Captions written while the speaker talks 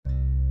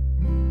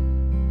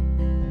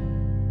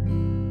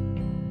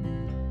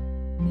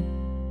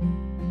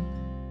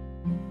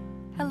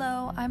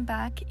I'm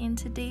back. In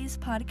today's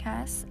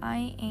podcast,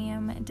 I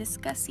am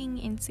discussing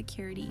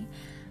insecurity.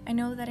 I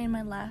know that in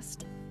my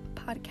last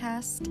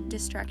podcast,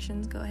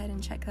 Distractions, go ahead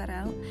and check that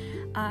out,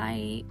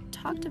 I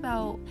talked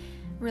about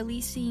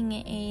releasing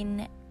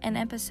an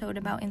episode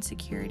about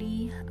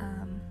insecurity.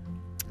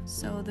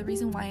 So the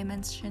reason why I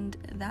mentioned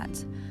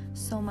that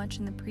so much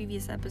in the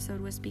previous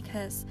episode was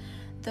because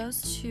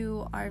those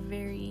two are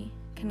very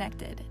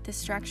connected.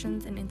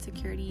 Distractions and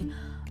insecurity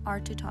are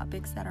two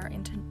topics that are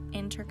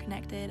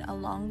interconnected,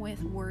 along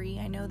with worry.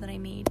 I know that I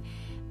made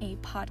a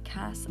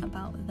podcast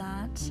about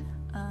that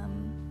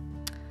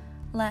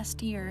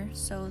last year,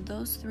 so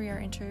those three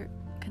are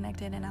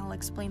interconnected, and I'll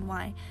explain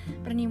why.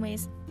 But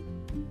anyways,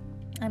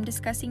 I'm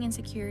discussing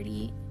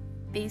insecurity.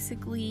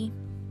 Basically,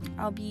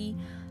 I'll be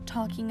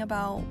talking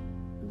about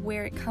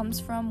where it comes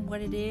from, what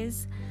it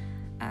is.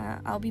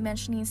 I'll be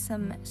mentioning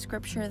some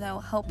scripture that will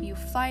help you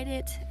fight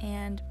it,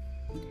 and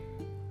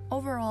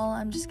overall,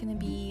 I'm just going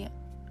to be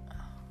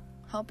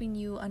helping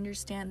you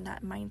understand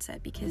that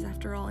mindset, because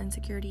after all,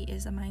 insecurity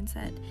is a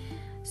mindset,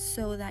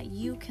 so that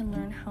you can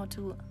learn how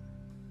to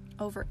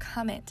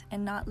overcome it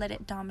and not let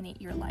it dominate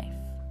your life.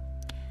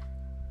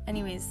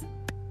 Anyways,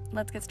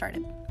 let's get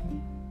started.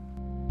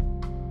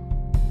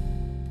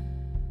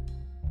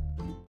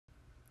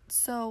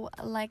 So,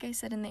 like I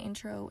said in the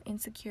intro,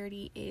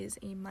 insecurity is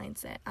a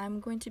mindset.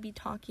 I'm going to be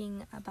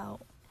talking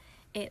about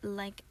it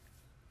like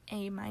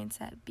a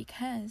mindset,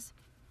 because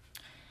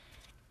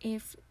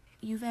if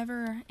you've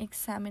ever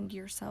examined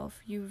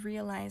yourself, you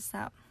realize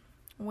that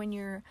when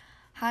you're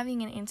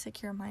having an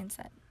insecure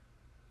mindset,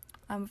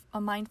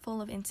 a mind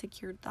full of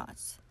insecure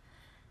thoughts,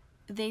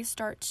 they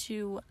start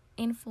to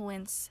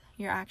influence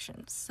your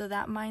actions. So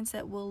that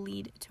mindset will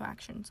lead to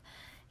actions.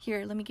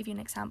 Here, let me give you an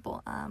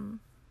example.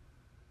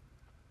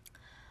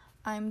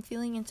 I'm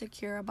feeling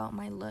insecure about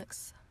my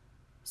looks.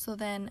 So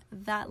then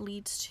that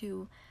leads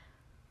to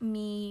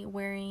me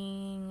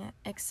wearing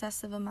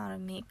excessive amount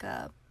of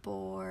makeup,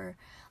 or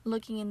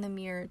looking in the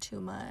mirror too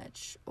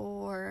much,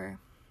 or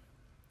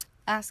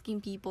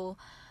asking people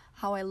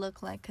how I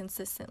look like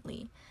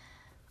consistently.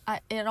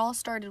 It all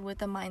started with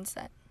the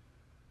mindset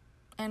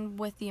and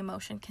with the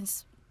emotion,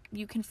 because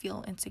you can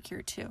feel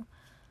insecure too.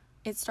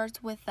 It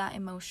starts with that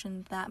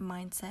emotion, that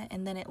mindset,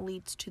 and then it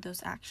leads to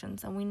those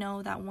actions. And we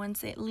know that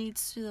once it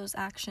leads to those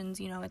actions,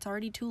 it's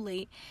already too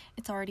late.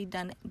 It's already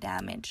done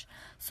damage.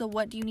 So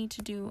what do you need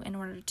to do in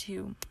order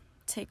to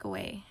take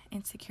away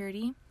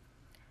insecurity?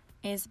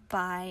 Is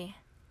by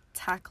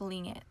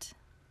tackling it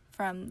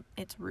from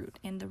its root.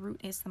 And the root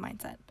is the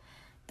mindset,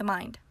 the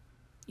mind.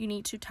 You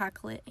need to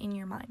tackle it in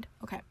your mind.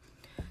 Okay.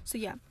 So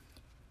yeah.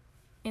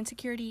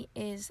 Insecurity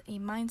is a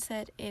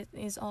mindset. It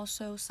is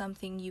also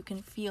something you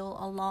can feel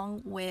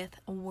along with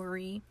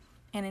worry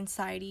and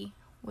anxiety,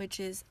 which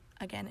is,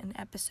 again, an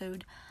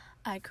episode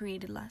I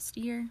created last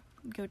year.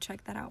 Go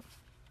check that out.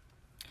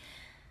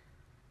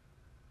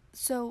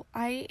 So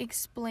I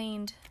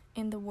explained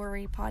in the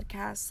worry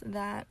podcast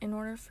that in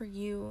order for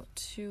you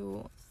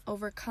to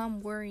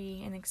overcome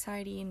worry and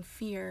anxiety and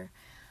fear,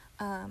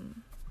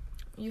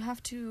 you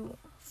have to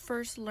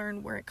first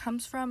learn where it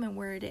comes from and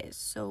where it is.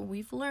 So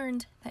we've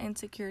learned that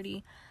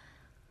insecurity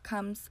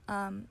is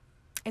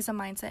a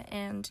mindset,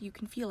 and you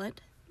can feel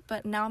it.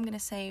 But now I'm going to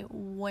say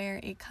where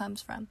it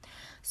comes from.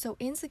 So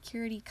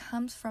insecurity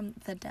comes from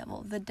the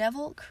devil. The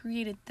devil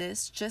created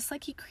this just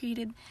like he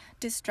created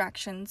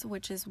distractions,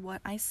 which is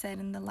what I said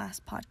in the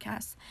last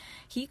podcast.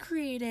 He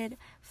created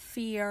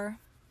fear,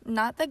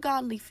 not the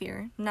godly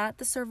fear, not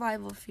the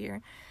survival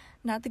fear,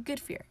 not the good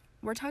fear.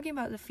 We're talking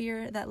about the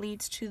fear that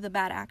leads to the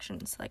bad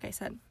actions, like I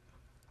said.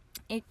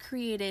 It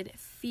created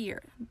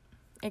fear.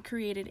 It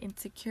created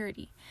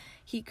insecurity.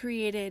 He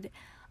created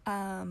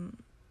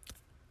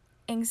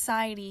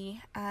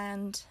anxiety,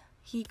 and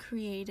he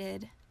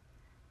created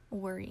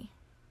worry.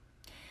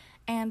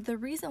 And the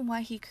reason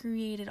why he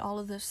created all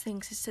of those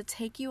things is to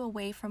take you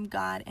away from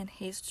God and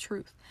his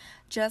truth.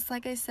 Just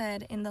like I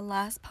said in the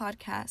last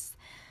podcast,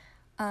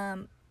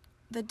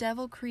 the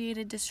devil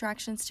created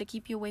distractions to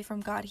keep you away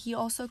from God. He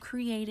also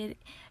created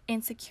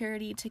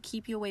insecurity to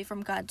keep you away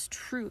from God's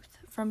truth,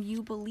 from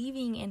you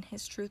believing in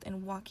his truth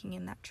and walking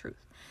in that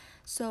truth.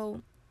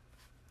 So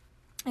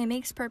it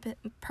makes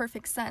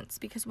perfect sense,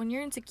 because when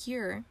you're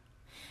insecure,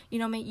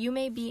 you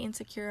may be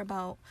insecure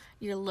about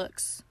your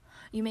looks.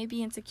 You may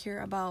be insecure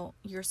about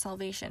your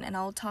salvation, and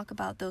I'll talk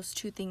about those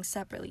two things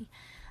separately.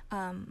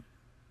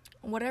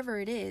 Whatever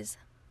it is,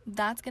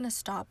 that's going to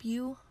stop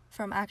you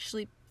from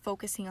actually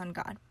focusing on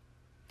God.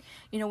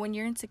 When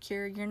you're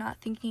insecure, you're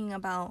not thinking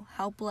about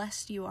how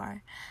blessed you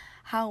are,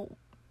 how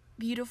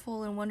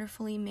beautiful and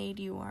wonderfully made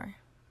you are,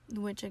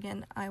 which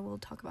again, I will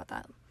talk about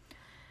that.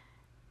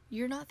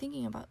 You're not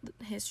thinking about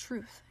his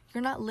truth.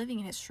 You're not living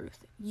in his truth.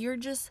 You're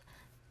just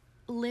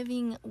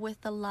living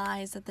with the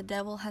lies that the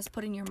devil has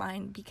put in your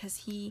mind, because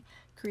he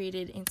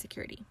created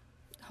insecurity.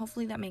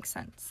 Hopefully that makes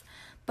sense.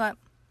 But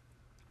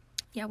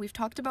yeah, we've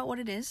talked about what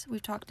it is.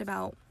 We've talked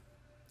about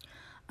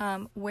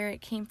where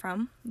it came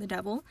from, the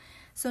devil.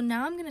 So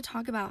now I'm going to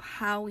talk about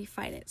how we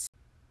fight it.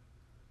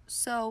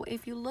 So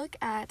if you look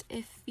at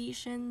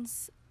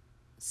Ephesians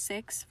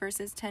 6,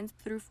 verses 10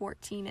 through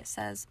 14, it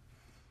says,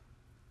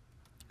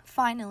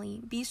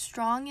 "Finally, be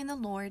strong in the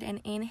Lord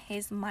and in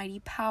his mighty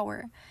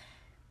power.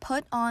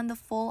 Put on the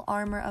full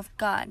armor of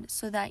God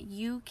so that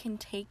you can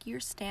take your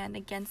stand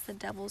against the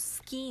devil's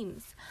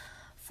schemes.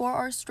 For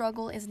our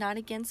struggle is not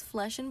against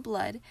flesh and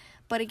blood,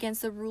 but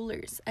against the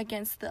rulers,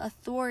 against the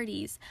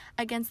authorities,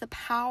 against the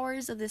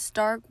powers of this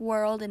dark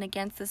world, and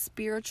against the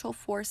spiritual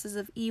forces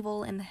of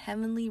evil in the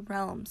heavenly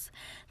realms.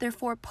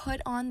 Therefore,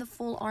 put on the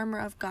full armor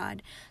of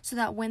God, so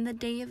that when the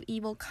day of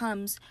evil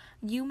comes,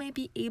 you may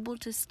be able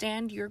to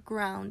stand your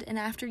ground, and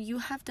after you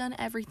have done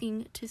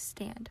everything, to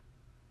stand.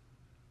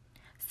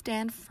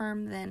 Stand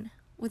firm then,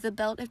 with a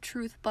belt of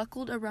truth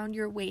buckled around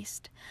your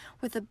waist,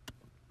 with a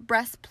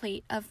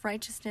breastplate of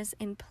righteousness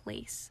in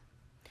place."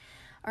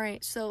 All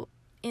right, so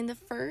in the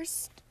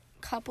first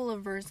couple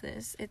of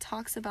verses, it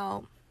talks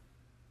about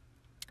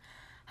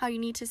how you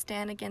need to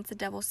stand against the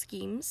devil's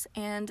schemes,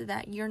 and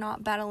that you're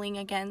not battling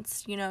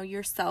against,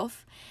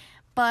 yourself,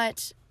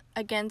 but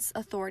against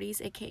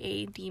authorities,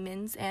 aka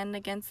demons, and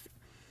against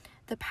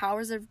the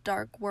powers of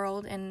dark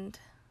world and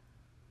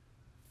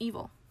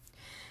evil.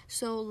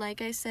 So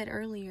like I said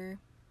earlier,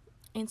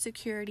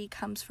 insecurity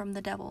comes from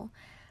the devil.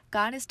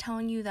 God is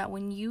telling you that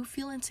when you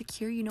feel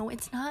insecure,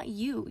 it's not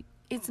you.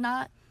 It's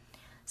not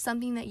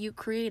something that you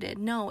created.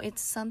 No, it's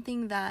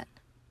something that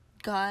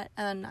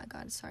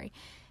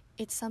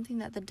It's something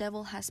that the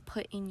devil has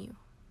put in you.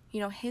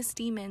 His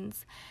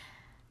demons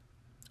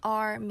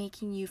are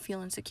making you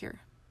feel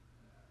insecure.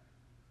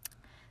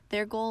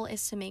 Their goal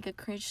is to make a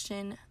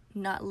Christian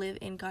not live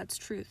in God's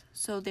truth.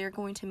 So they're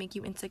going to make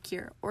you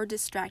insecure or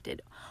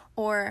distracted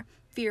or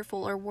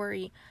fearful or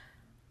worry,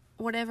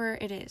 whatever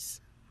it is.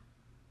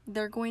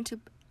 They're going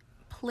to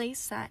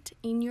place that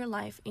in your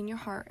life, in your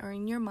heart, or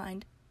in your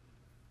mind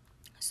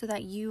so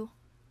that you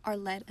are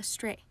led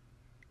astray.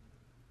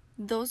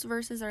 Those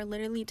verses are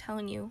literally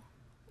telling you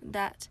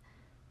that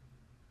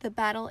the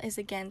battle is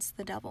against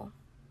the devil.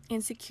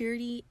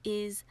 Insecurity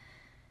is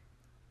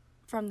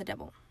from the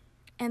devil.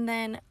 And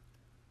then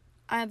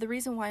the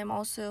reason why I'm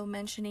also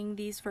mentioning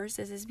these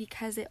verses is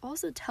because it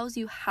also tells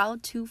you how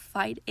to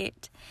fight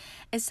it.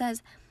 It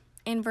says,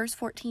 in verse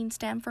 14,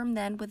 "Stand firm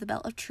then, with the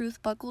belt of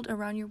truth buckled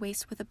around your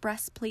waist, with a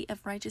breastplate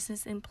of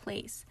righteousness in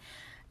place."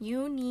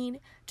 You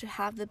need to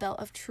have the belt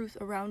of truth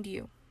around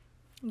you.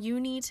 You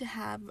need to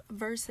have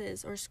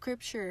verses or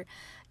scripture,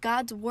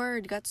 God's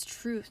word, God's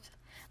truth,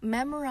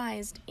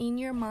 memorized in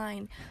your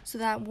mind, so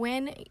that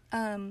when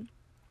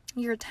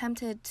you're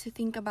tempted to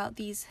think about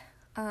these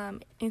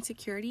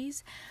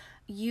insecurities,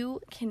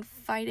 you can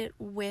fight it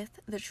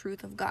with the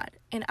truth of God.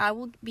 And I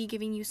will be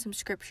giving you some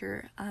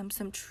scripture,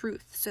 some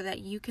truth, so that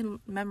you can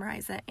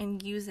memorize it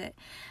and use it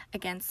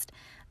against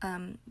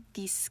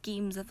these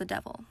schemes of the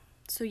devil.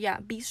 So yeah,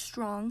 be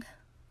strong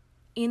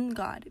in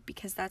God,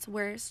 because that's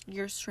where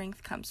your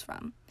strength comes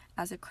from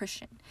as a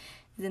Christian,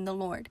 is in the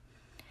Lord.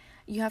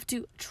 You have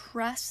to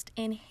trust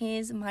in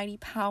his mighty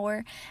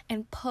power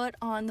and put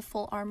on the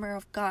full armor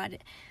of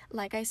God.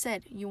 Like I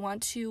said, you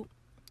want to,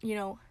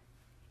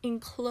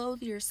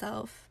 enclose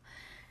yourself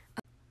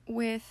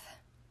with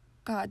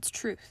God's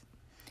truth.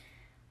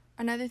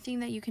 Another thing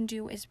that you can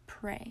do is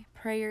pray.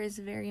 Prayer is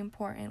very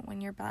important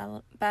when you're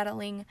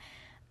battling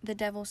the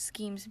devil's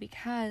schemes,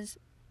 because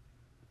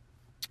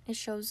it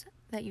shows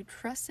that you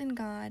trust in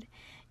God.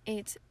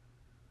 It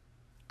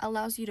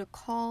allows you to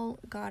call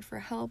God for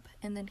help,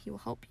 and then he will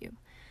help you.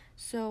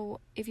 So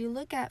if you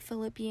look at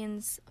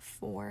Philippians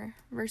 4,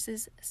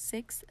 verses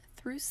 6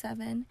 through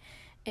 7,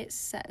 it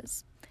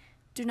says,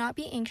 "Do not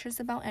be anxious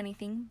about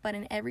anything, but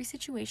in every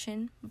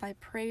situation, by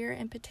prayer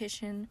and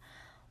petition,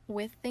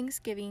 with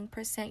thanksgiving,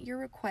 present your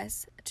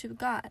requests to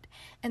God,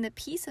 and the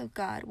peace of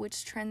God,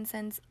 which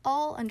transcends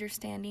all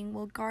understanding,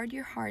 will guard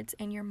your hearts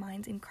and your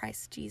minds in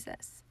Christ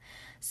Jesus."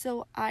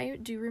 So I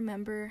do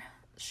remember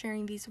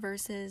sharing these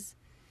verses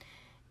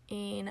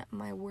in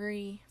my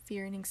worry,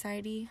 fear, and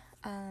anxiety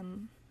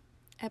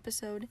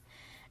episode,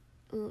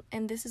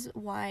 and this is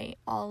why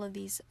all of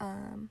these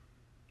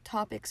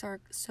topics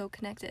are so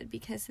connected,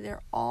 because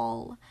they're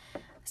all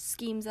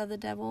schemes of the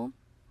devil,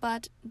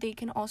 but they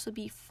can also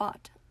be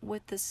fought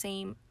with the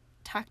same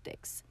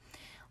tactics.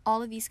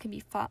 All of these can be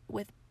fought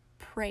with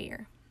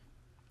prayer.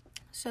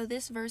 So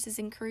this verse is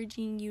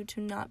encouraging you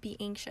to not be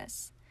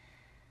anxious.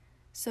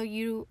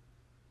 So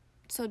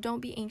don't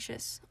be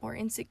anxious or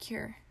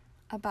insecure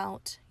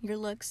about your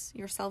looks,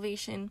 your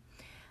salvation,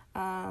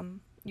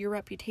 your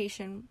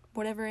reputation,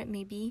 whatever it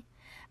may be,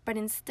 but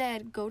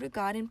instead go to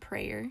God in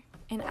prayer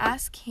and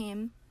ask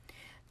him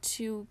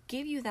to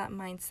give you that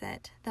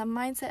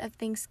mindset of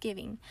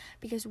thanksgiving.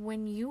 Because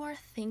when you are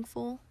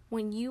thankful,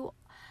 when you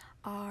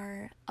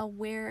are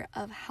aware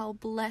of how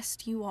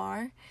blessed you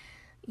are,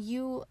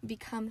 you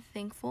become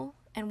thankful.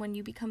 And when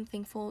you become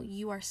thankful,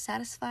 you are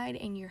satisfied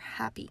and you're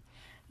happy.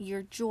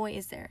 Your joy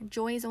is there.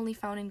 Joy is only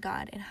found in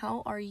God. And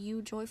how are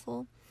you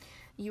joyful?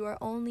 You are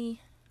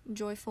only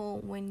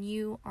joyful when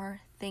you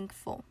are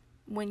thankful,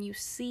 when you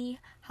see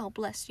how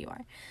blessed you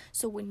are.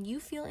 So when you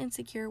feel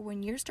insecure,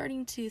 when you're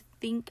starting to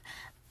think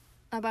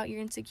about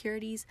your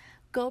insecurities,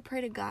 Go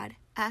pray to God.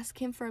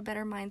 Ask Him for a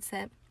better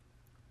mindset.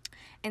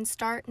 And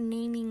start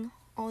naming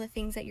all the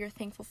things that you're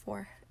thankful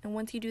for. And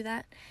once you do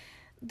that,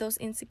 those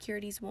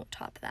insecurities won't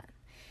top that.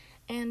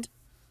 And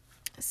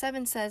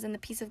 7 says, and the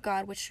peace of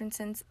God, which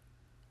transcends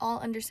all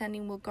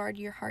understanding, will guard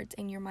your hearts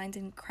and your minds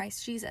in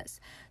Christ Jesus.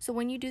 So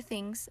when you do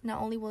things,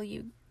 when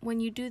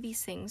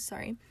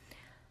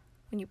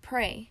you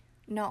pray,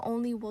 not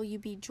only will you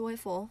be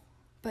joyful,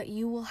 but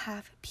you will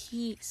have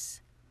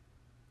peace.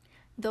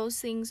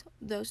 Those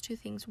two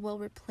things will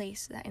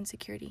replace that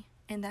insecurity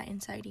and that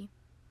anxiety.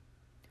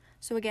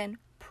 So again,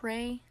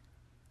 pray,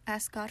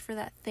 ask God for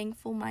that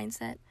thankful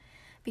mindset,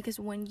 because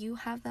when you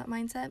have that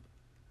mindset,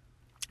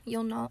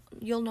 you'll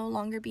no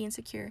longer be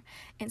insecure.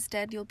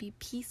 Instead, you'll be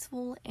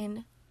peaceful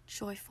and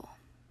joyful.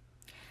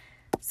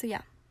 So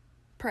yeah,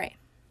 pray.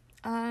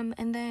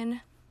 And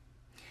then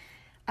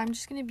I'm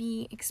just going to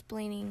be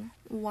explaining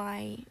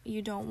why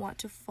you don't want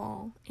to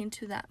fall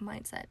into that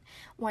mindset,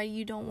 why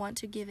you don't want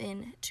to give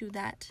in to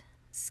that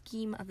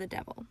scheme of the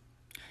devil.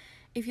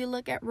 If you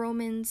look at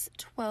Romans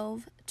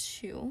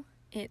 12:2,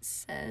 it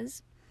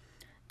says,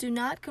 "Do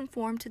not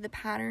conform to the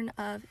pattern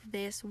of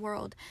this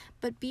world,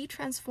 but be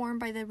transformed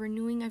by the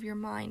renewing of your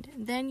mind.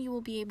 Then you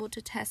will be able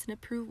to test and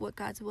approve what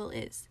God's will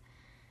is.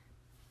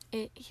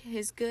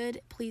 His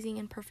good, pleasing,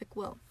 and perfect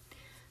will."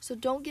 So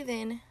don't give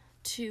in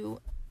to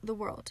the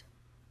world.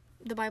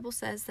 The Bible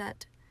says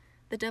that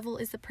the devil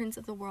is the prince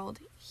of the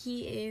world.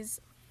 He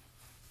is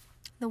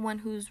the one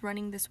who's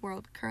running this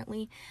world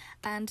currently,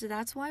 and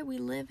that's why we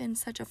live in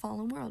such a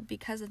fallen world,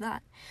 because of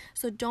that.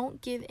 So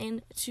don't give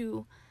in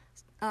to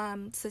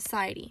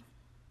society.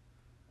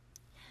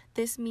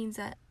 This means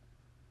that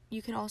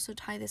you can also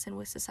tie this in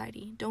with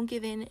society. Don't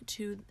give in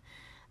to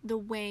the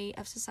way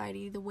of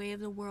society, the way of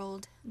the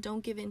world.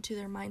 Don't give in to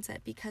their mindset,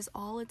 because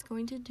all it's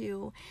going to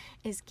do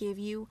is give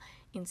you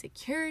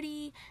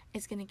insecurity.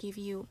 It's going to give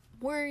you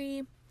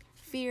worry,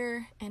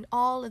 fear, and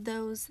all of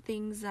those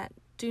things that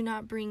do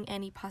not bring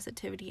any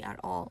positivity at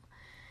all.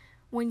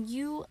 When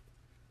you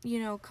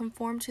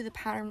conform to the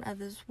pattern of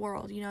this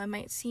world, it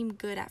might seem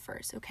good at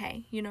first.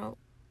 Okay,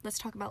 let's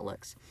talk about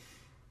looks.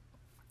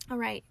 All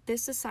right,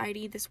 this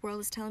society, this world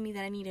is telling me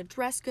that I need to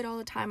dress good all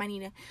the time. I need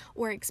to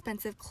wear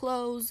expensive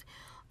clothes,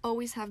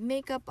 always have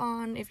makeup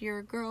on if you're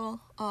a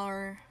girl,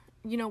 or,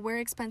 wear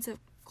expensive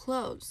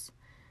clothes.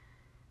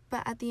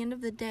 But at the end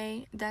of the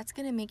day, that's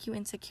going to make you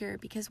insecure,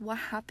 because what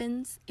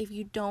happens if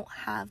you don't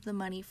have the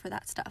money for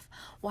that stuff?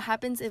 What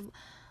happens if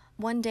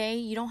one day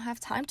you don't have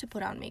time to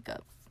put on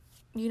makeup?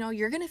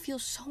 You're going to feel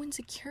so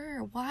insecure.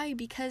 Why?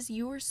 Because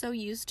you were so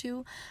used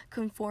to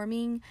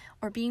conforming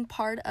or being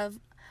part of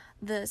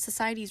the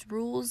society's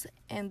rules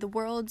and the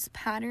world's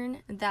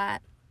pattern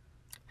that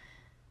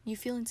you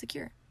feel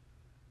insecure.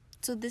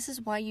 So this is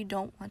why you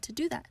don't want to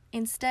do that.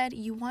 Instead,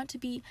 you want to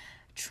be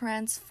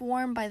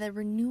transformed by the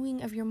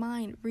renewing of your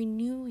mind.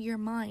 Renew your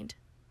mind.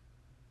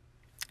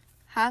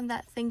 Have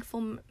that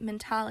thankful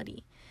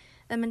mentality.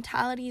 The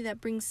mentality that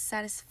brings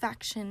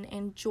satisfaction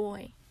and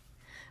joy.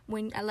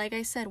 Like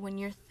I said, when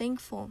you're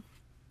thankful,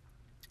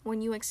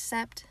 when you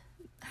accept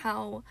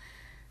how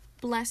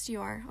blessed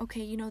you are.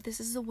 Okay, this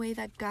is the way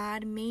that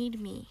God made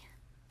me.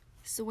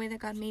 This is the way that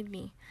God made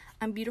me.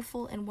 I'm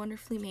beautiful and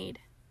wonderfully made.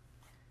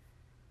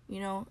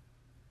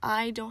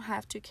 I don't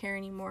have to care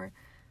anymore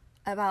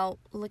about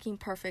looking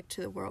perfect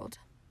to the world.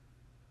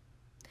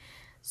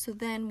 So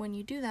then when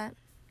you do that,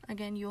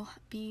 again, you'll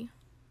be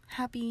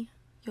happy,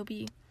 you'll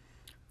be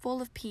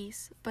full of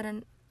peace, but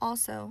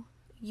also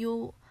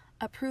you'll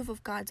approve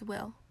of God's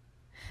will.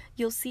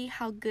 You'll see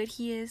how good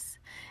He is,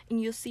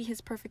 and you'll see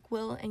His perfect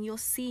will, and you'll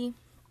see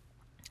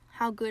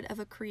how good of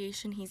a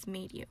creation He's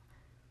made you.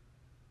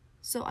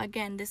 So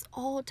again, this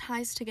all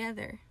ties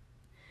together.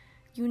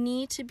 You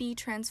need to be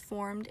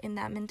transformed in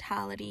that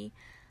mentality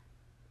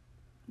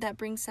that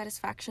brings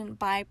satisfaction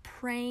by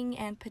praying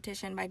and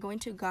petition, by going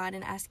to God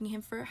and asking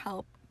Him for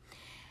help.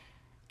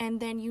 And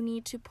then you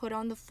need to put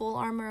on the full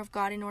armor of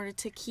God in order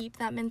to keep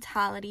that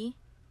mentality.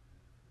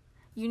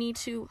 You need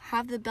to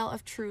have the belt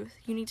of truth.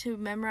 You need to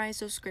memorize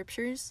those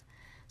scriptures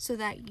so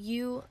that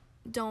you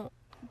don't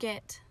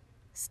get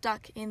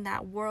stuck in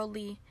that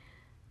worldly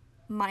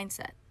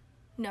mindset.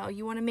 No,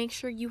 you want to make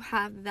sure you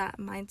have that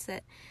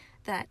mindset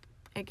that,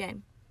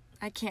 again,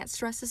 I can't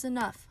stress this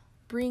enough,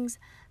 brings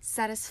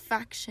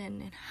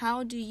satisfaction. And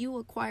how do you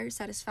acquire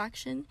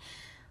satisfaction?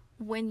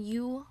 When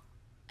you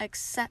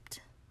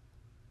accept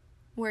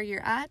where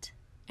you're at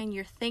and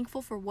you're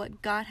thankful for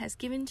what God has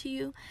given to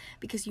you,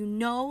 because you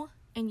know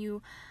and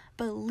you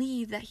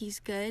believe that He's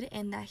good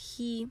and that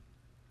He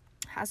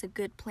has a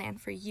good plan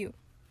for you.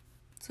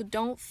 So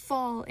don't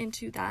fall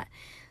into that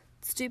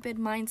stupid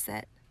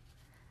mindset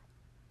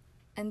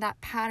and that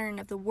pattern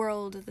of the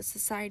world, of the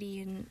society,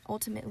 and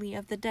ultimately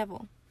of the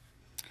devil.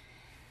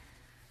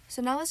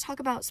 So now let's talk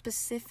about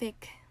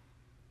specific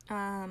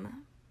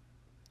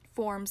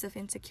forms of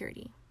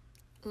insecurity.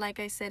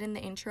 Like I said in the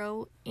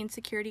intro,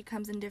 insecurity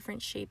comes in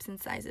different shapes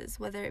and sizes,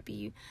 whether it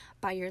be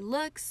by your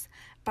looks,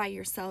 by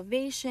your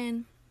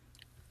salvation.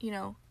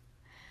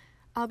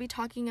 I'll be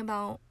talking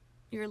about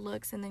your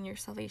looks and then your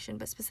salvation,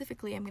 but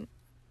specifically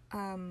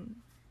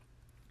I'm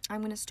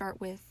going to start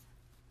with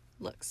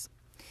looks.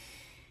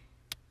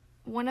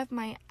 One of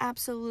my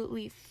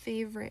absolutely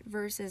favorite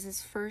verses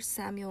is 1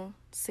 Samuel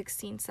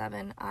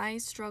 16:7. I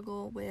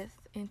struggle with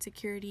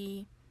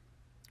insecurity,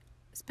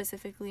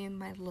 specifically in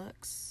my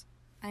looks.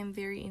 I'm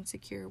very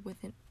insecure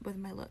with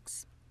my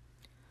looks.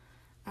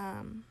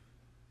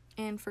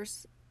 And 1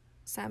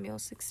 Samuel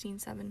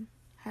 16:7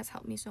 has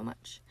helped me so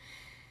much.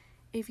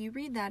 If you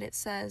read that, it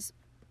says,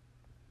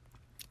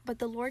 "But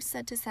the Lord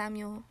said to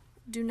Samuel,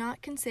 'Do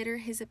not consider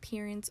his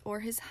appearance or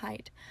his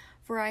height,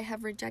 for I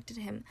have rejected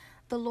him.'"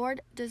 The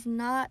Lord does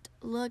not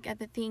look at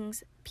the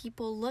things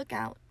people look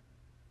at,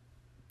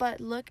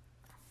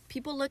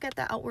 people look at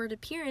the outward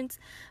appearance,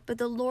 but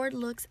the Lord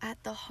looks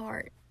at the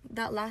heart.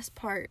 That last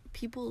part,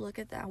 people look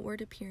at the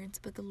outward appearance,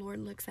 but the Lord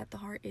looks at the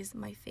heart, is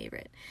my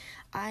favorite.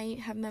 I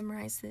have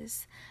memorized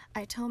this.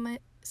 I tell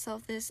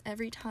myself this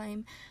every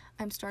time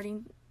I'm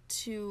starting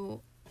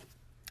to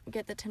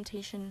get the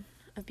temptation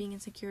of being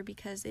insecure,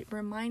 because it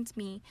reminds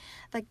me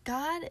that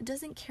God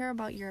doesn't care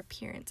about your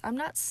appearance. I'm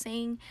not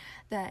saying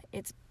that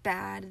it's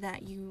bad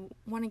that you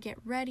want to get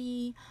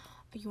ready,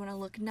 you want to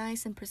look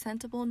nice and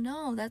presentable.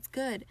 No, that's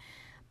good.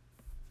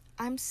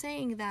 I'm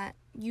saying that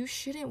you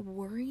shouldn't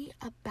worry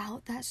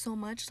about that so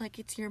much, like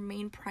it's your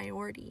main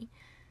priority.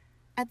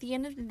 At the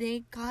end of the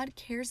day, God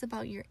cares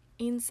about your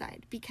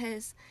inside,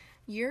 because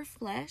your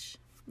flesh,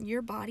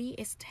 your body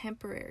is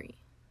temporary.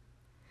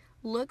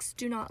 Looks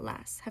do not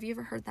last. Have you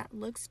ever heard that?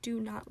 Looks do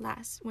not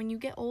last. When you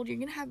get old, you're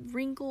going to have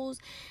wrinkles.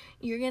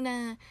 You're going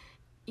to,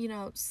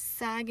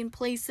 sag in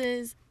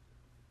places.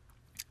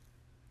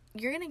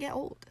 You're going to get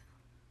old.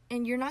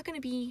 And you're not going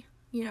to be,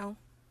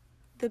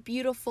 the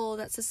beautiful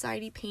that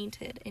society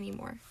painted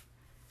anymore.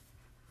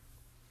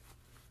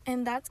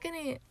 And that's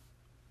going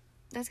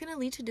to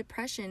lead to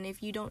depression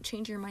if you don't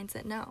change your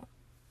mindset now.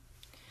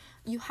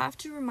 You have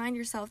to remind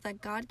yourself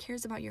that God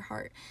cares about your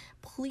heart.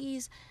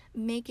 Please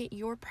make it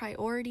your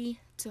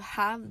priority to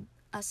have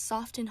a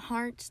softened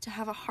heart, to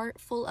have a heart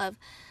full of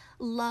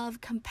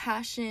love,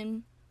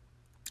 compassion,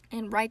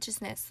 and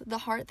righteousness, the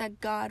heart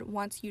that God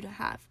wants you to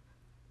have.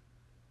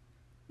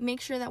 Make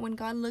sure that when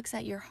God looks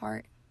at your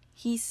heart,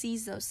 He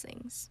sees those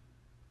things.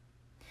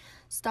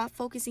 Stop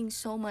focusing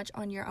so much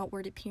on your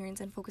outward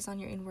appearance and focus on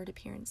your inward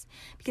appearance.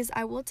 Because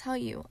I will tell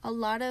you, a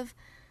lot of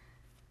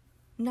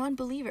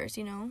non-believers,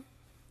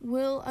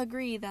 will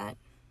agree that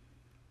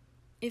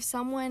if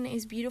someone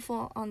is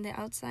beautiful on the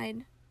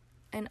outside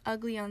and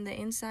ugly on the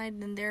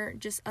inside, then they're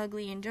just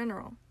ugly in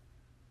general.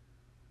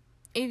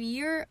 If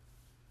you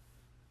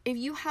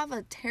have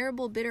a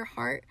terrible, bitter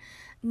heart,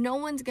 no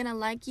one's gonna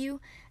like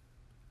you,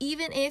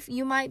 even if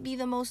you might be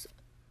the most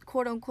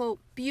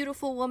quote-unquote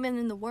beautiful woman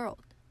in the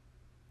world.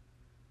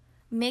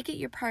 Make it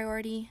your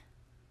priority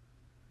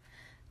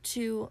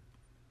to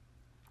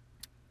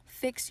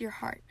fix your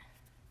heart.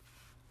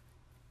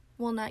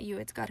 Well, not you,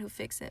 it's God who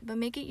fixes it. But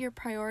make it your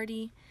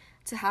priority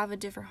to have a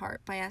different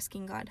heart by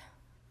asking God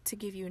to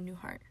give you a new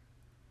heart.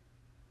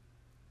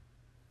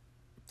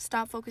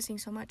 Stop focusing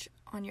so much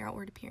on your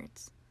outward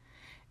appearance.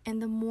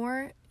 And the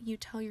more you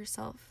tell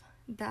yourself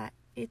that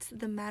it's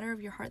the matter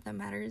of your heart that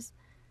matters,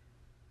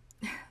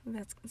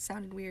 that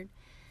sounded weird,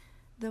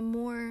 the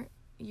more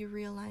you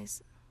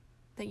realize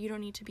that you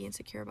don't need to be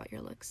insecure about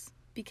your looks,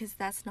 because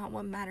that's not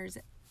what matters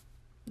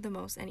the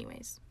most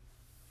anyways.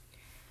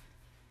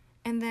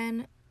 And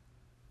then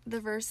the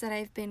verse that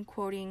I've been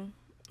quoting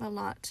a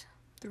lot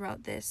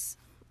throughout this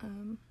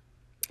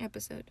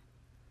episode,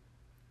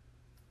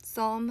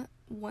 Psalm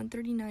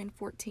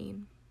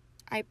 139:14.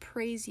 I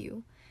praise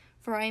you,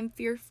 for I am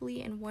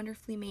fearfully and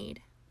wonderfully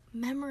made.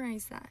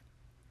 Memorize that.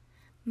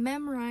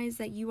 Memorize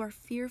that you are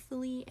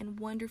fearfully and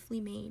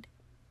wonderfully made.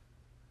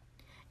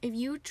 If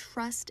you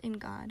trust in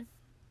God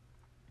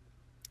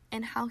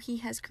and how He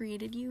has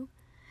created you,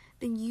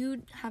 then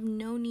you have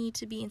no need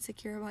to be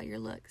insecure about your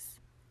looks.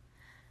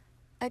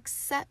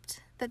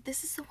 Accept that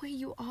this is the way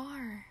you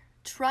are.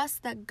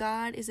 Trust that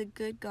God is a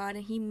good God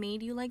and He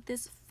made you like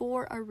this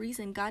for a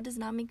reason. God does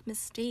not make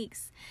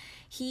mistakes.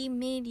 He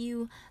made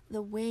you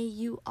the way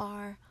you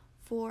are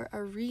for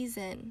a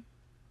reason.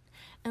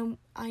 And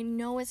I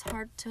know it's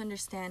hard to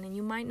understand, and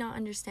you might not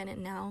understand it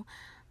now,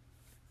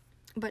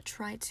 but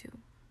try to.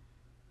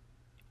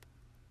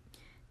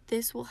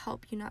 This will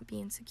help you not be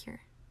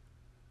insecure.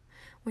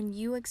 When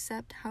you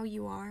accept how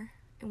you are,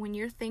 and when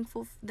you're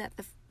thankful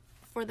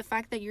for the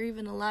fact that you're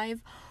even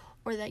alive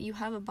or that you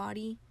have a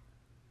body,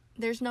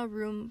 there's no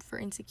room for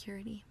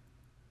insecurity.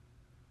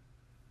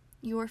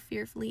 You are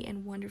fearfully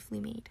and wonderfully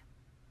made.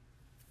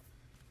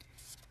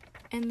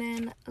 And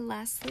then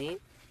lastly,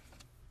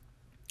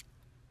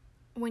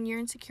 when you're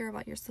insecure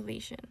about your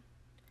salvation,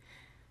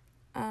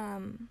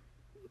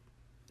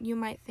 you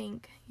might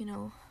think,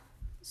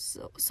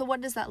 so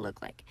what does that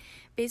look like?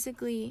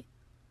 Basically,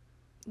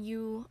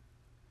 you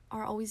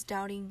are always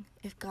doubting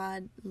if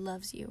God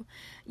loves you.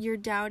 You're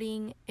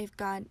doubting if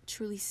God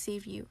truly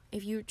saved you,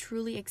 if you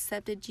truly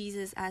accepted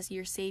Jesus as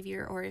your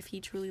Savior, or if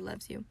He truly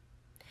loves you.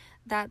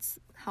 That's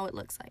how it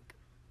looks like.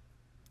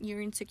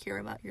 You're insecure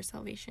about your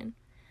salvation.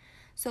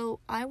 So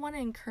I want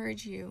to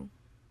encourage you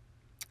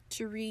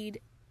to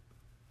read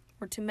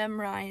or to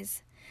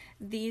memorize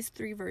these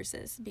 3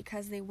 verses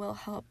because they will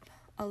help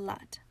a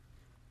lot.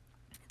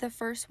 The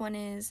first one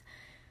is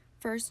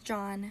 1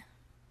 John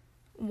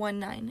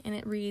 1:9, and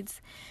it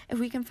reads, "If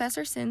we confess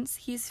our sins,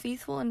 he is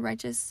faithful and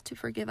righteous to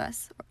forgive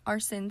us our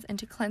sins and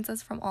to cleanse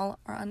us from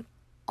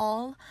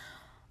all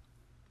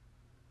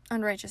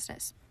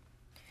unrighteousness."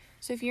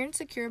 So if you're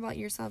insecure about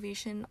your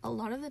salvation, a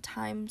lot of the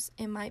times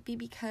it might be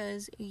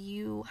because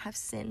you have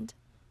sinned,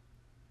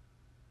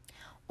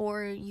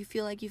 or you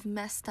feel like you've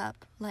messed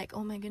up, like,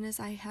 oh my goodness,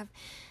 I have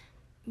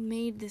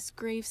made this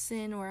grave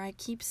sin, or I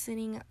keep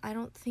sinning. I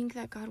don't think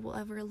that God will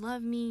ever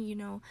love me.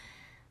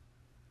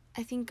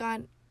 I think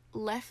God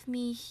left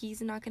me.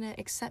 He's not going to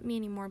accept me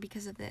anymore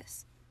because of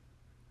this.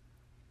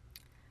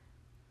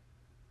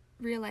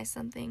 Realize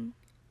something.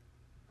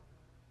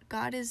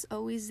 God is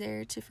always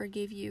there to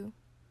forgive you.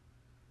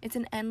 It's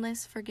an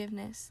endless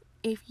forgiveness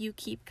if you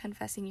keep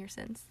confessing your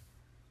sins.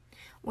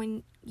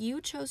 When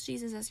you chose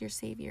Jesus as your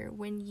Savior,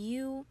 when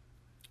you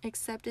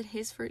accepted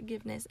His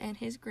forgiveness and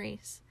His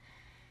grace,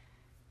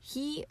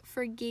 He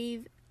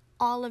forgave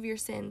all of your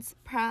sins,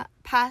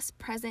 past,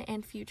 present,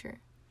 and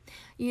future.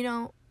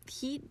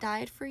 He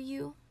died for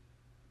you,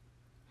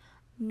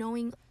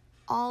 knowing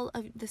all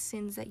of the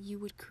sins that you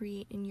would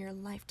create in your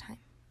lifetime.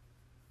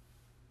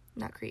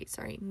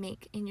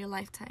 Make in your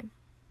lifetime.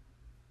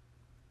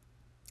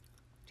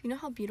 Do you know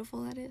how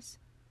beautiful that is?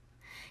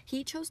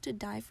 He chose to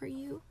die for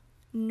you,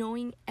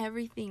 knowing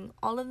everything,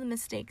 all of the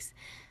mistakes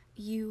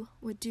you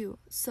would do.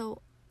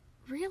 So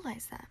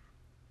realize that.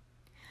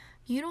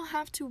 You don't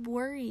have to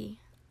worry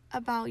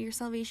about your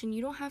salvation.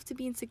 You don't have to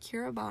be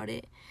insecure about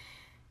it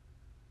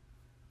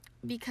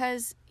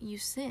because you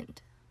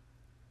sinned.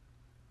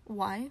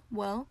 Why?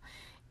 Well,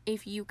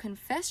 if you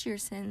confess your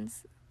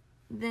sins,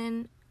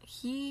 then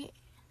He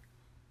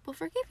will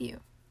forgive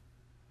you.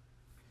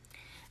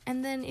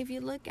 And then if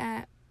you look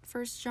at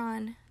 1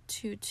 John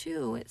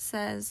 2:2, it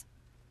says,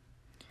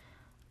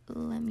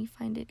 let me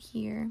find it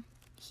here.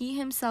 He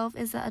Himself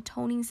is the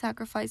atoning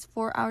sacrifice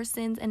for our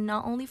sins, and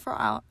not only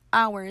for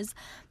ours,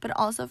 but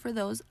also for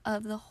those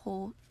of the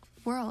whole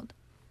world.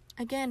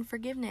 Again,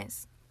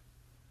 forgiveness.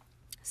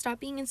 Stop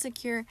being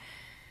insecure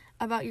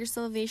about your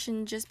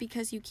salvation just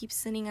because you keep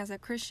sinning as a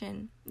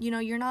Christian.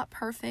 You're not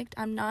perfect.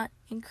 I'm not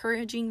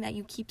encouraging that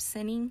you keep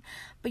sinning,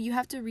 but you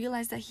have to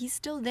realize that He's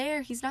still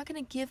there. He's not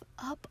going to give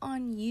up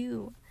on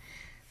you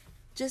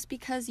just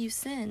because you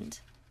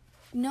sinned.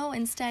 No,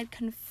 instead,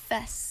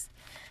 confess.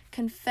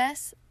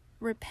 Confess,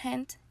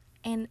 repent,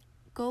 and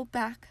go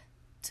back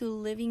to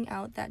living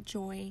out that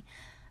joy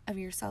of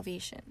your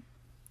salvation.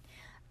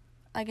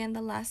 Again,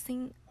 the last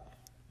thing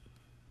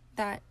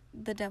that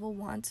the devil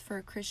wants for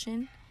a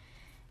Christian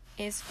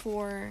is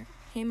for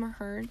him or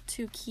her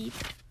to keep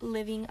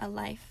living a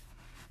life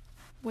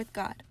with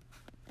God.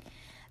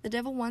 The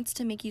devil wants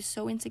to make you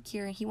so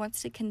insecure, and he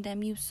wants to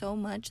condemn you so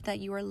much that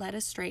you are led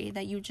astray,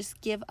 that you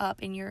just give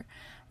up in your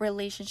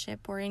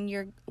relationship or in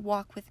your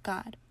walk with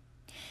God.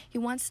 He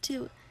wants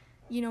to,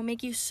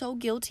 make you so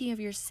guilty of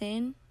your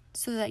sin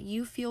so that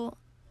you feel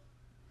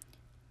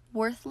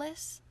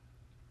worthless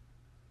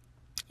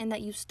and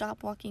that you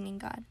stop walking in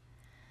God.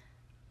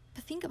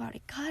 But think about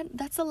it.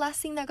 That's the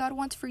last thing that God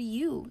wants for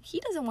you. He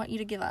doesn't want you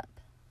to give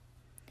up.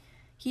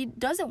 He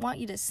doesn't want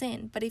you to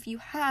sin. But if you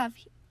have,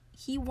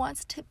 He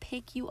wants to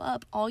pick you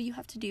up. All you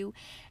have to do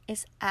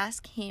is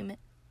ask Him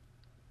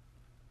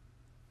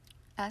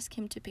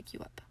to pick you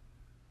up.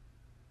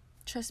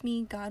 Trust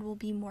me, God will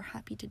be more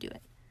happy to do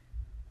it.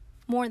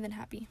 More than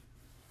happy.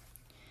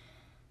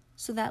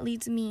 So that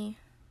leads me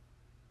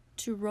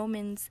to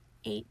Romans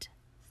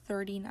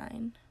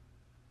 8:39,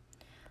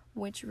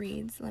 which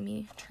reads, let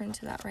me turn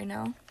to that right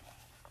now.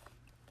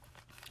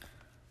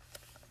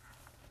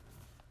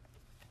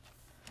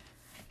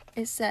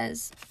 It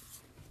says,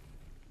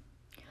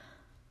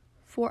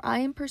 "For I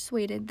am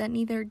persuaded that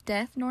neither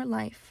death nor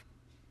life,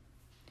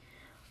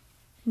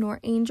 nor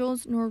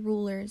angels nor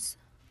rulers,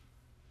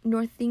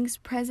 nor things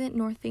present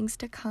nor things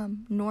to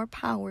come, nor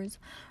powers,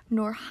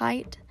 nor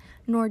height,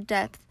 nor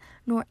depth,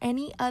 nor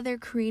any other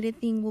created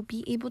thing will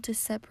be able to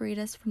separate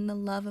us from the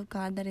love of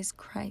God that is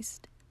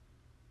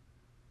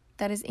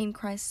in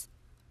Christ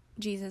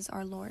Jesus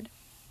our Lord."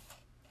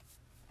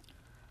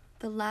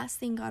 The last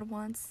thing God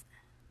wants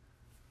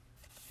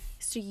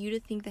is to you to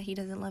think that He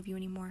doesn't love you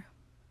anymore.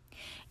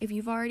 If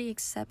you've already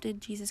accepted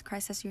Jesus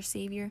Christ as your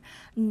Savior,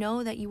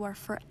 know that you are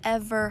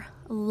forever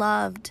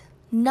loved.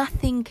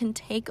 Nothing can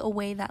take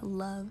away that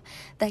love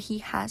that He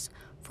has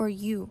for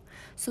you.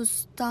 So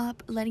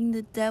stop letting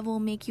the devil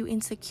make you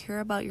insecure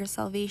about your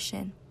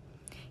salvation.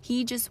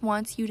 He just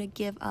wants you to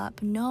give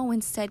up. No,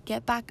 instead,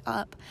 get back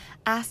up.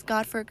 Ask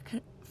God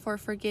for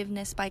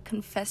forgiveness by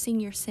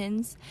confessing your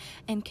sins,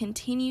 and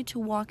continue to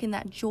walk in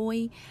that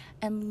joy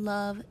and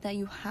love that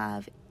you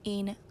have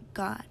in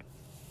God.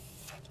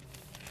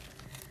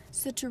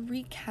 So to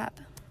recap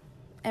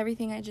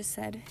everything I just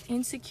said,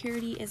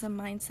 insecurity is a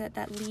mindset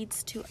that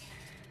leads to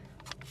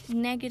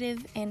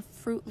negative and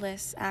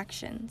fruitless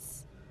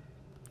actions.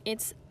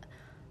 It's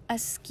a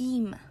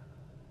scheme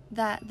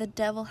that the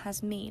devil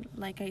has made,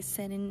 like I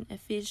said in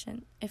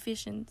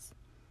Ephesians.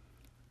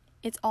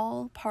 It's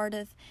all part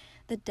of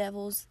the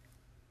devil's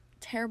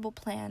terrible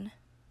plan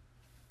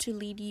to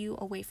lead you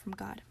away from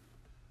God.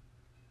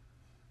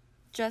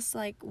 Just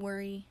like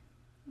worry,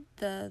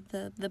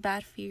 the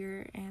bad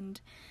fear,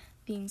 and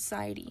the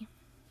anxiety.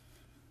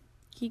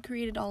 He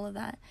created all of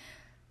that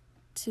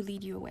to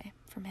lead you away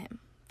from Him,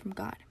 from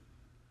God.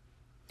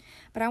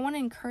 But I want to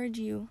encourage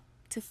you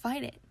to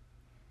fight it,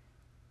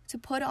 to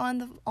put on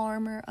the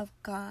armor of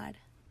God,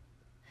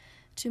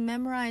 to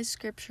memorize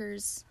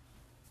scriptures,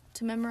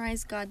 to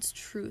memorize God's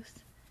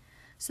truth,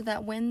 so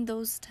that when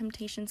those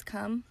temptations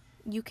come,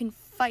 you can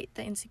fight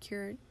the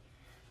insecure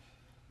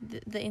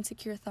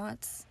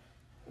thoughts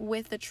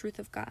with the truth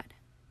of God.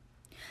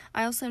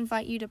 I also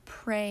invite you to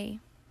pray.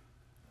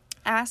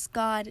 Ask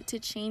God to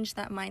change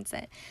that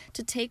mindset,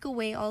 to take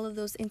away all of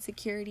those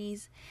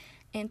insecurities,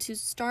 and to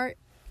start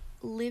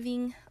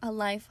living a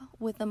life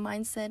with a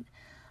mindset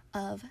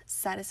of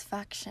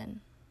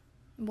satisfaction.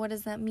 What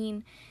does that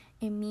mean?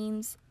 It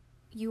means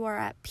you are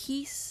at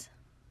peace,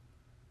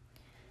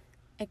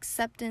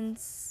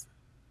 acceptance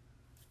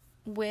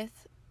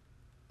with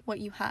what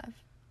you have.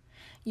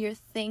 You're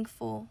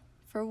thankful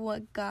for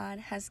what God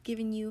has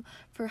given you,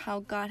 for how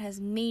God has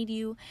made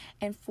you,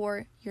 and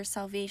for your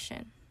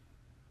salvation.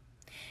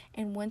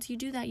 And once you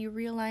do that, you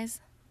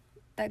realize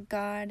that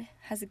God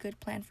has a good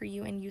plan for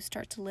you, and you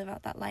start to live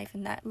out that life,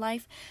 and that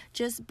life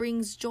just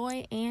brings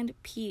joy and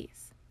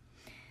peace.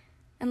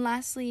 And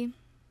lastly,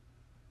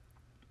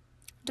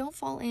 don't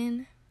fall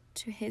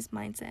into his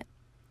mindset,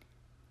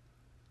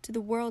 to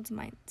the world's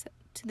mindset,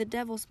 to the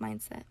devil's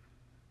mindset,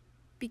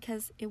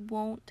 because it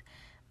won't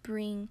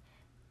bring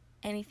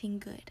anything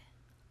good.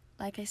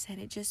 Like I said,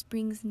 it just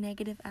brings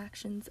negative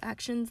actions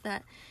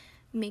that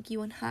make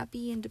you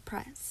unhappy and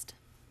depressed.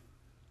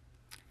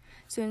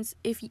 So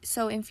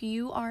if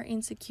you are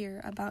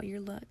insecure about your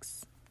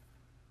looks,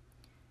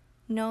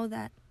 know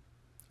that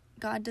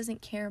God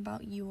doesn't care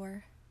about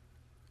your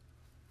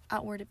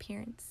outward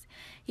appearance.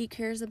 He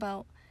cares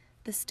about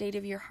the state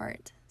of your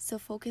heart. So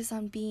focus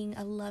on being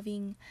a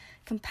loving,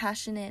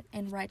 compassionate,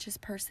 and righteous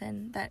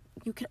person that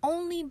you can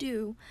only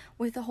do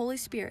with the Holy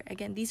Spirit.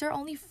 Again, these are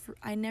only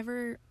I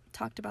never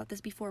talked about this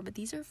before, but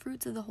these are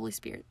fruits of the Holy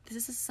Spirit.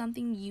 This is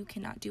something you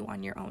cannot do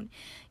on your own.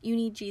 You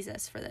need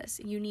Jesus for this.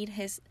 You need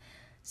his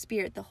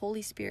Spirit, the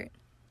Holy Spirit.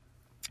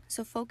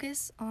 So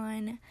focus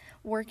on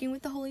working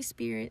with the Holy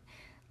Spirit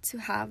to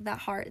have that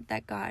heart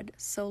that God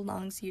so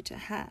longs you to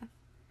have.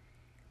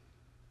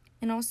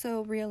 And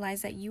also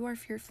realize that you are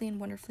fearfully and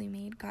wonderfully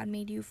made. God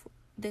made you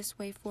this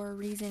way for a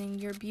reason, and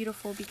you're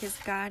beautiful because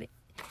God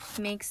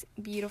makes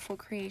beautiful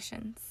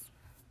creations.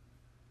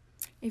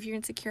 If you're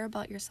insecure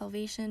about your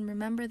salvation,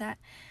 remember that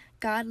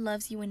God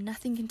loves you and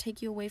nothing can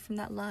take you away from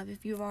that love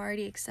if you've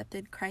already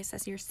accepted Christ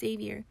as your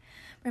Savior.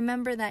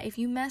 Remember that if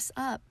you mess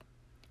up,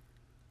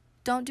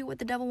 don't do what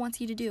the devil wants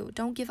you to do.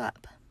 Don't give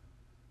up.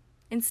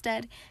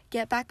 Instead,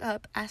 get back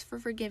up, ask for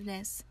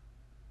forgiveness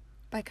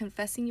by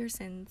confessing your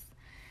sins,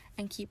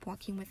 and keep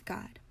walking with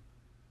God.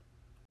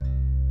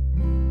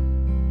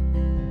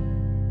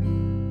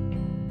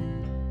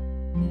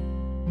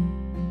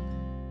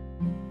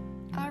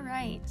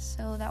 Alright,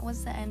 so that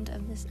was the end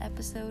of this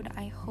episode.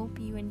 I hope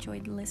you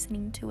enjoyed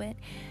listening to it.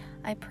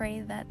 I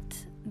pray that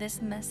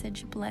this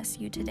message bless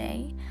you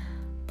today.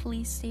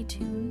 Please stay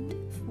tuned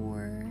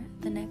for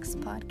the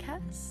next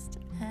podcast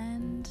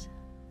and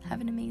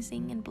have an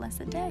amazing and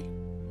blessed day.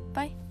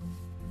 Bye.